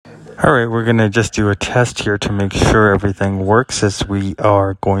All right, we're going to just do a test here to make sure everything works as we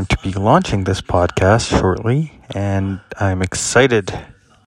are going to be launching this podcast shortly. And I'm excited